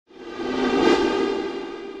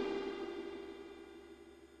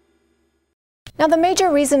Now, the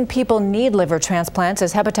major reason people need liver transplants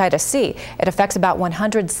is hepatitis C. It affects about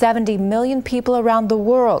 170 million people around the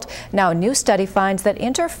world. Now, a new study finds that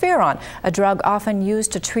interferon, a drug often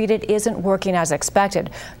used to treat it, isn't working as expected.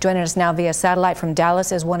 Joining us now via satellite from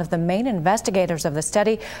Dallas is one of the main investigators of the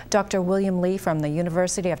study, Dr. William Lee from the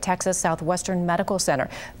University of Texas Southwestern Medical Center.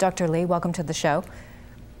 Dr. Lee, welcome to the show.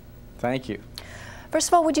 Thank you. First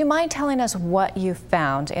of all, would you mind telling us what you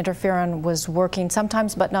found? Interferon was working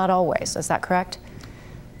sometimes, but not always. Is that correct?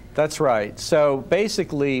 That's right. So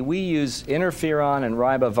basically, we use interferon and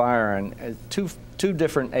ribavirin, two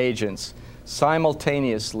different agents,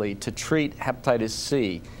 simultaneously to treat hepatitis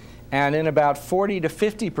C. And in about 40 to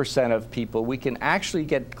 50% of people, we can actually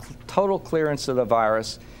get total clearance of the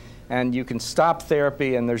virus, and you can stop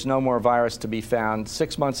therapy and there's no more virus to be found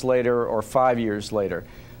 6 months later or 5 years later.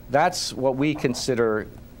 That's what we consider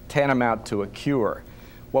tantamount to a cure.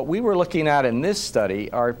 What we were looking at in this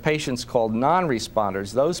study are patients called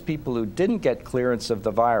non-responders, those people who didn't get clearance of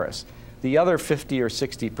the virus, the other 50 or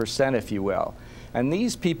 60%, if you will. And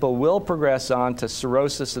these people will progress on to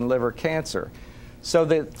cirrhosis and liver cancer. So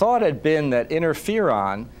the thought had been that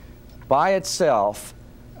interferon by itself,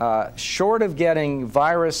 short of getting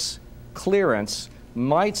virus clearance,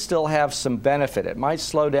 might still have some benefit. It might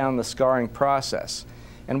slow down the scarring process.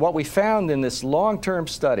 And what we found in this long-term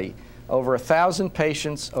study, over 1,000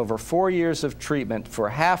 patients, over 4 years of treatment for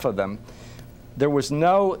half of them, there was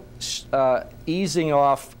no easing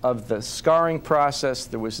off of the scarring process.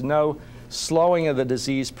 There was no slowing of the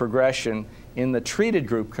disease progression in the treated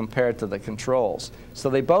group compared to the controls. So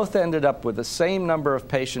they both ended up with the same number of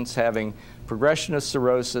patients having progression of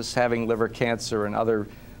cirrhosis, having liver cancer, and other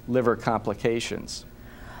liver complications.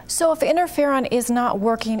 So if interferon is not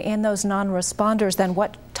working in those non-responders, then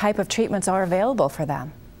what type of treatments are available for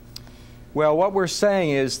them? Well, what we're saying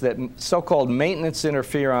is that so-called maintenance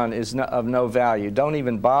interferon is of no value. Don't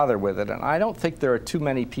even bother with it. And I don't think there are too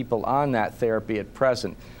many people on that therapy at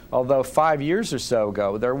present, although 5 years or so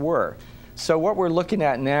ago there were. So what we're looking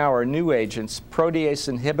at now are new agents,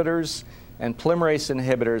 protease inhibitors and polymerase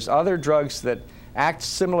inhibitors, other drugs that act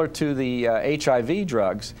similar to the HIV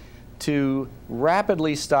drugs, to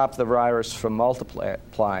rapidly stop the virus from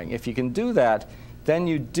multiplying. If you can do that, then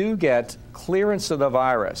you do get clearance of the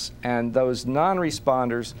virus, and those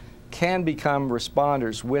non-responders can become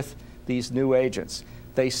responders with these new agents.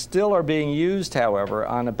 They still are being used, however,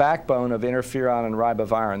 on a backbone of interferon and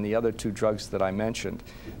ribavirin, the other two drugs that I mentioned.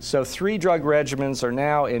 So 3 drug regimens are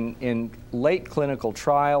now in late clinical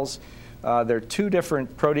trials. There are 2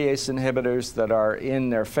 different protease inhibitors that are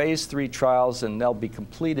in their phase 3 trials, and they'll be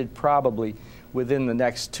completed probably within the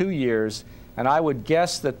next 2 years. And I would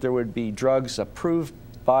guess that there would be drugs approved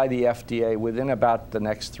by the FDA within about the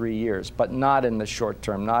next 3 years, but not in the short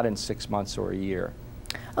term, not in 6 months or a year.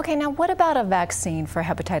 Okay, now what about a vaccine for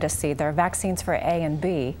hepatitis C? There are vaccines for A and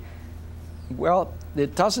B. Well,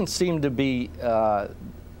 it doesn't seem to be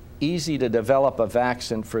easy to develop a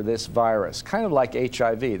vaccine for this virus, kind of like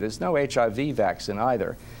HIV. There's no HIV vaccine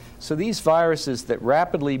either. So these viruses that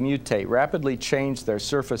rapidly mutate, rapidly change their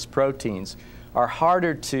surface proteins, are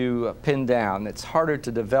harder to pin down. It's harder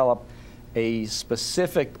to develop a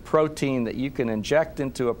specific protein that you can inject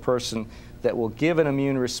into a person that will give an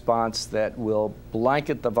immune response that will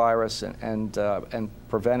blanket the virus and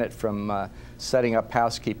prevent it from setting up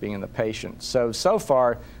housekeeping in the patient. So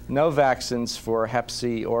far, no vaccines for Hep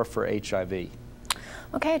C or for HIV.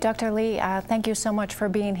 Okay, Dr. Lee, thank you so much for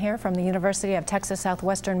being here from the University of Texas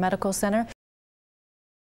Southwestern Medical Center.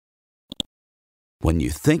 When you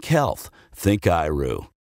think health, think IRU.